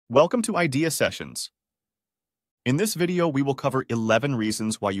Welcome to Idea Sessions. In this video, we will cover 11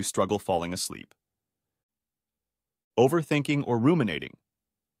 reasons why you struggle falling asleep. Overthinking or ruminating.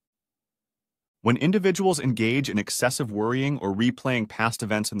 When individuals engage in excessive worrying or replaying past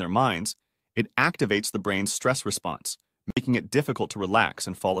events in their minds, it activates the brain's stress response, making it difficult to relax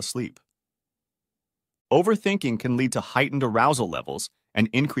and fall asleep. Overthinking can lead to heightened arousal levels and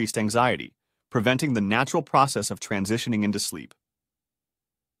increased anxiety, preventing the natural process of transitioning into sleep.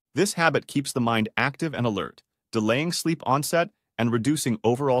 This habit keeps the mind active and alert, delaying sleep onset and reducing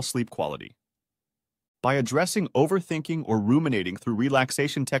overall sleep quality. By addressing overthinking or ruminating through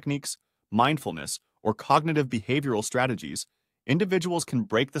relaxation techniques, mindfulness, or cognitive behavioral strategies, individuals can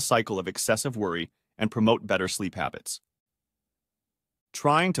break the cycle of excessive worry and promote better sleep habits.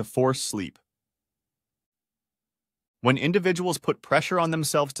 Trying to force sleep. When individuals put pressure on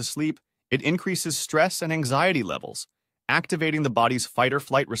themselves to sleep, it increases stress and anxiety levels, activating the body's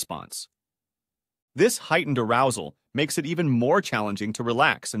fight-or-flight response. This heightened arousal makes it even more challenging to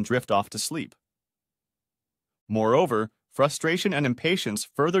relax and drift off to sleep. Moreover, frustration and impatience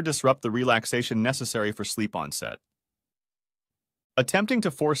further disrupt the relaxation necessary for sleep onset. Attempting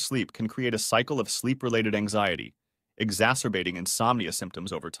to force sleep can create a cycle of sleep-related anxiety, exacerbating insomnia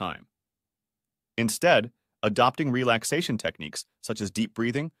symptoms over time. Instead, adopting relaxation techniques such as deep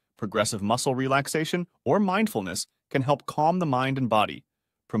breathing, progressive muscle relaxation, or mindfulness can help calm the mind and body,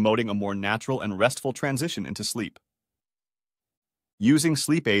 promoting a more natural and restful transition into sleep. Using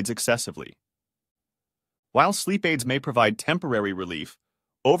sleep aids excessively. While sleep aids may provide temporary relief,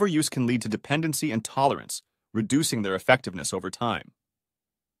 overuse can lead to dependency and tolerance, reducing their effectiveness over time.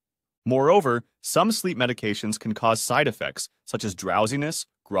 Moreover, some sleep medications can cause side effects such as drowsiness,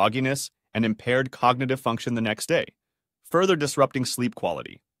 grogginess, and impaired cognitive function the next day, further disrupting sleep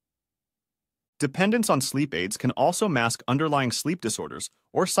quality. Dependence on sleep aids can also mask underlying sleep disorders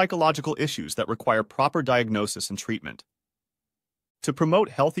or psychological issues that require proper diagnosis and treatment. To promote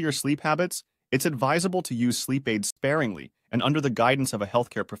healthier sleep habits, it's advisable to use sleep aids sparingly and under the guidance of a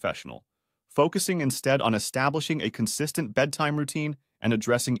healthcare professional, focusing instead on establishing a consistent bedtime routine and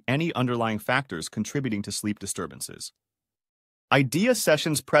addressing any underlying factors contributing to sleep disturbances. Idea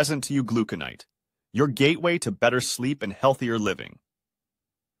Sessions present to you gluconite, your gateway to better sleep and healthier living.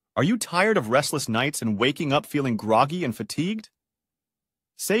 Are you tired of restless nights and waking up feeling groggy and fatigued?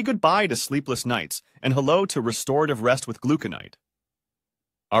 Say goodbye to sleepless nights and hello to restorative rest with gluconite.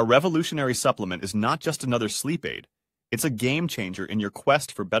 Our revolutionary supplement is not just another sleep aid, it's a game changer in your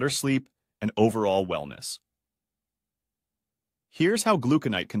quest for better sleep and overall wellness. Here's how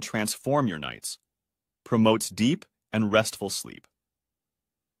gluconite can transform your nights. Promotes deep and restful sleep.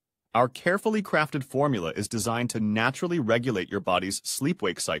 Our carefully crafted formula is designed to naturally regulate your body's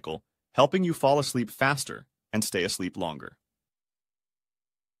sleep-wake cycle, helping you fall asleep faster and stay asleep longer.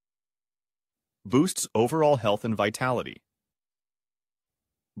 Boosts overall health and vitality.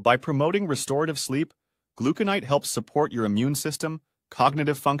 By promoting restorative sleep, gluconite helps support your immune system,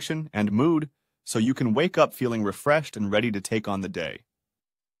 cognitive function, and mood, so you can wake up feeling refreshed and ready to take on the day.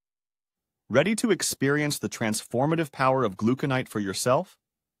 Ready to experience the transformative power of gluconite for yourself?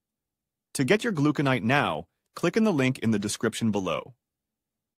 To get your gluconite now, click on the link in the description below.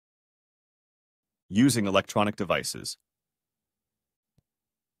 Using electronic devices.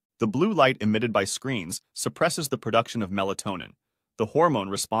 The blue light emitted by screens suppresses the production of melatonin, the hormone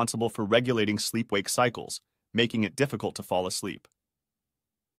responsible for regulating sleep-wake cycles, making it difficult to fall asleep.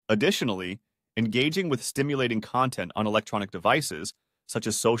 Additionally, engaging with stimulating content on electronic devices, such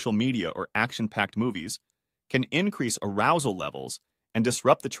as social media or action-packed movies, can increase arousal levels and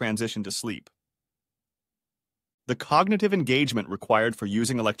disrupt the transition to sleep. The cognitive engagement required for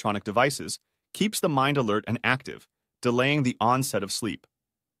using electronic devices keeps the mind alert and active, delaying the onset of sleep.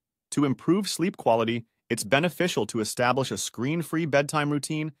 To improve sleep quality, it's beneficial to establish a screen-free bedtime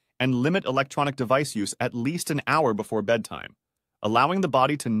routine and limit electronic device use at least an hour before bedtime, allowing the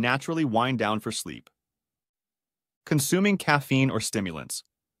body to naturally wind down for sleep. Consuming caffeine or stimulants.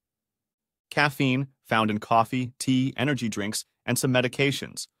 Caffeine, found in coffee, tea, energy drinks, and some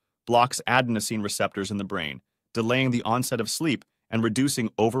medications, blocks adenosine receptors in the brain, delaying the onset of sleep and reducing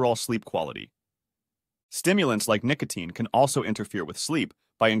overall sleep quality. Stimulants like nicotine can also interfere with sleep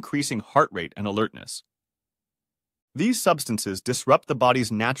by increasing heart rate and alertness. These substances disrupt the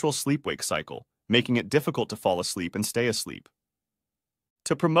body's natural sleep-wake cycle, making it difficult to fall asleep and stay asleep.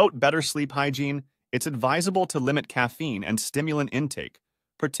 To promote better sleep hygiene, it's advisable to limit caffeine and stimulant intake,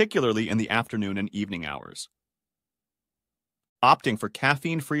 particularly in the afternoon and evening hours. Opting for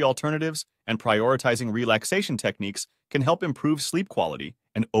caffeine-free alternatives and prioritizing relaxation techniques can help improve sleep quality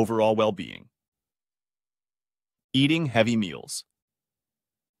and overall well-being. Eating heavy meals.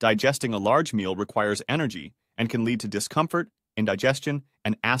 digesting a large meal requires energy and can lead to discomfort, indigestion,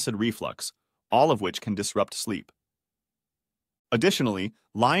 and acid reflux, all of which can disrupt sleep. Additionally,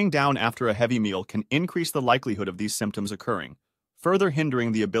 lying down after a heavy meal can increase the likelihood of these symptoms occurring, further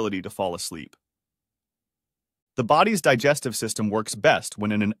hindering the ability to fall asleep. The body's digestive system works best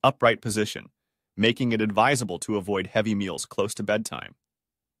when in an upright position, making it advisable to avoid heavy meals close to bedtime.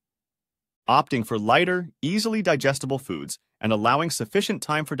 Opting for lighter, easily digestible foods and allowing sufficient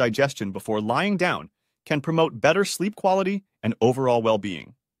time for digestion before lying down can promote better sleep quality and overall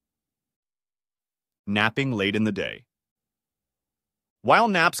well-being. Napping late in the day. While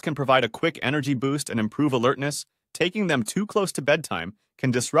naps can provide a quick energy boost and improve alertness, taking them too close to bedtime can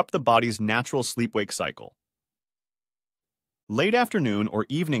disrupt the body's natural sleep-wake cycle. Late afternoon or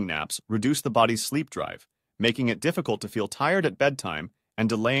evening naps reduce the body's sleep drive, making it difficult to feel tired at bedtime and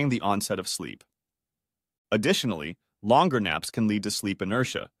delaying the onset of sleep. Additionally, longer naps can lead to sleep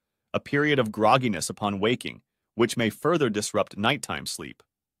inertia, a period of grogginess upon waking, which may further disrupt nighttime sleep.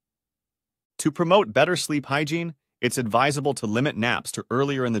 To promote better sleep hygiene, it's advisable to limit naps to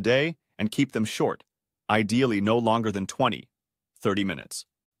earlier in the day and keep them short, ideally no longer than 20-30 minutes.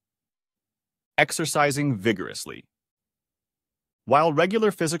 Exercising vigorously. While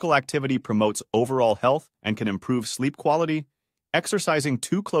regular physical activity promotes overall health and can improve sleep quality, exercising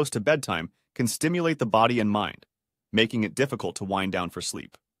too close to bedtime can stimulate the body and mind, making it difficult to wind down for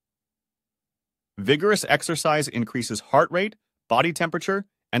sleep. Vigorous exercise increases heart rate, body temperature,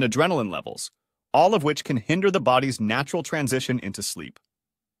 and adrenaline levels, all of which can hinder the body's natural transition into sleep.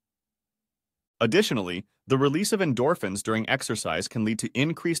 Additionally, the release of endorphins during exercise can lead to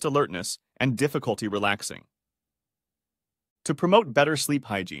increased alertness and difficulty relaxing. To promote better sleep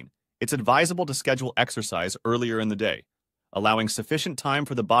hygiene, it's advisable to schedule exercise earlier in the day, allowing sufficient time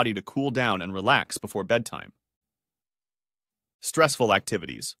for the body to cool down and relax before bedtime. Stressful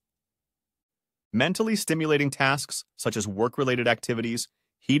activities. Mentally stimulating tasks, such as work-related activities,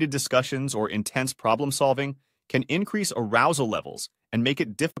 heated discussions, or intense problem-solving, can increase arousal levels and make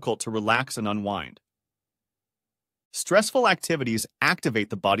it difficult to relax and unwind. Stressful activities activate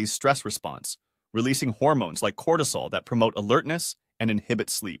the body's stress response, releasing hormones like cortisol that promote alertness and inhibit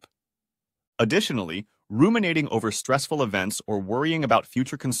sleep. Additionally, ruminating over stressful events or worrying about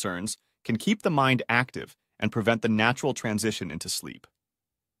future concerns can keep the mind active and prevent the natural transition into sleep.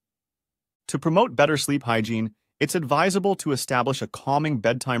 To promote better sleep hygiene, it's advisable to establish a calming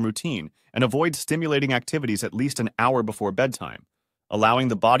bedtime routine and avoid stimulating activities at least an hour before bedtime, allowing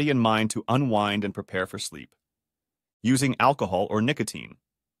the body and mind to unwind and prepare for sleep. Using alcohol or nicotine.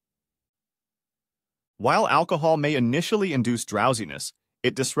 While alcohol may initially induce drowsiness,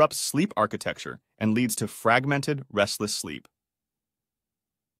 it disrupts sleep architecture and leads to fragmented, restless sleep.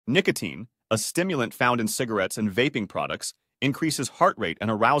 Nicotine, a stimulant found in cigarettes and vaping products, increases heart rate and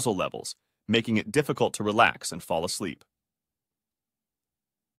arousal levels, making it difficult to relax and fall asleep.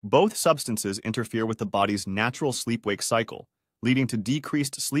 Both substances interfere with the body's natural sleep-wake cycle, leading to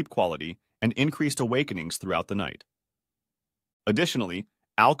decreased sleep quality and increased awakenings throughout the night. Additionally,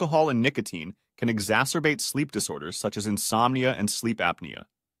 alcohol and nicotine can exacerbate sleep disorders such as insomnia and sleep apnea.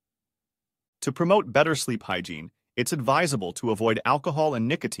 To promote better sleep hygiene, it's advisable to avoid alcohol and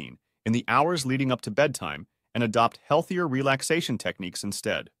nicotine in the hours leading up to bedtime and adopt healthier relaxation techniques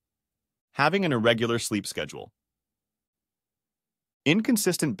instead. Having an irregular sleep schedule.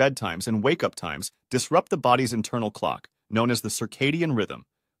 Inconsistent bedtimes and wake-up times disrupt the body's internal clock, known as the circadian rhythm,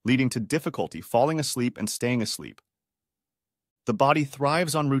 leading to difficulty falling asleep and staying asleep. The body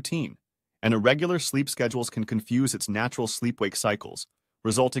thrives on routine, and irregular sleep schedules can confuse its natural sleep-wake cycles,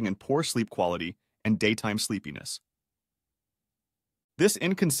 resulting in poor sleep quality and daytime sleepiness. This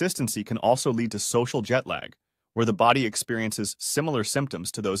inconsistency can also lead to social jet lag, where the body experiences similar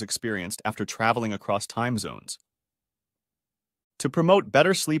symptoms to those experienced after traveling across time zones. To promote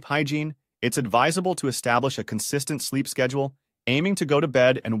better sleep hygiene, it's advisable to establish a consistent sleep schedule, aiming to go to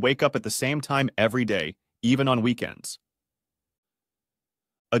bed and wake up at the same time every day, even on weekends.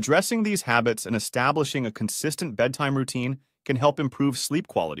 Addressing these habits and establishing a consistent bedtime routine can help improve sleep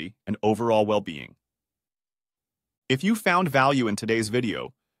quality and overall well-being. If you found value in today's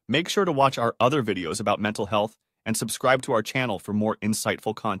video, make sure to watch our other videos about mental health and subscribe to our channel for more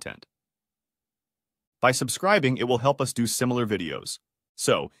insightful content. By subscribing, it will help us do similar videos.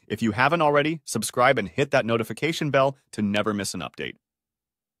 So, if you haven't already, subscribe and hit that notification bell to never miss an update.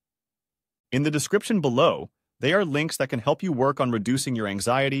 In the description below, they are links that can help you work on reducing your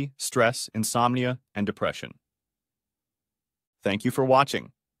anxiety, stress, insomnia, and depression. Thank you for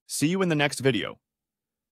watching. See you in the next video.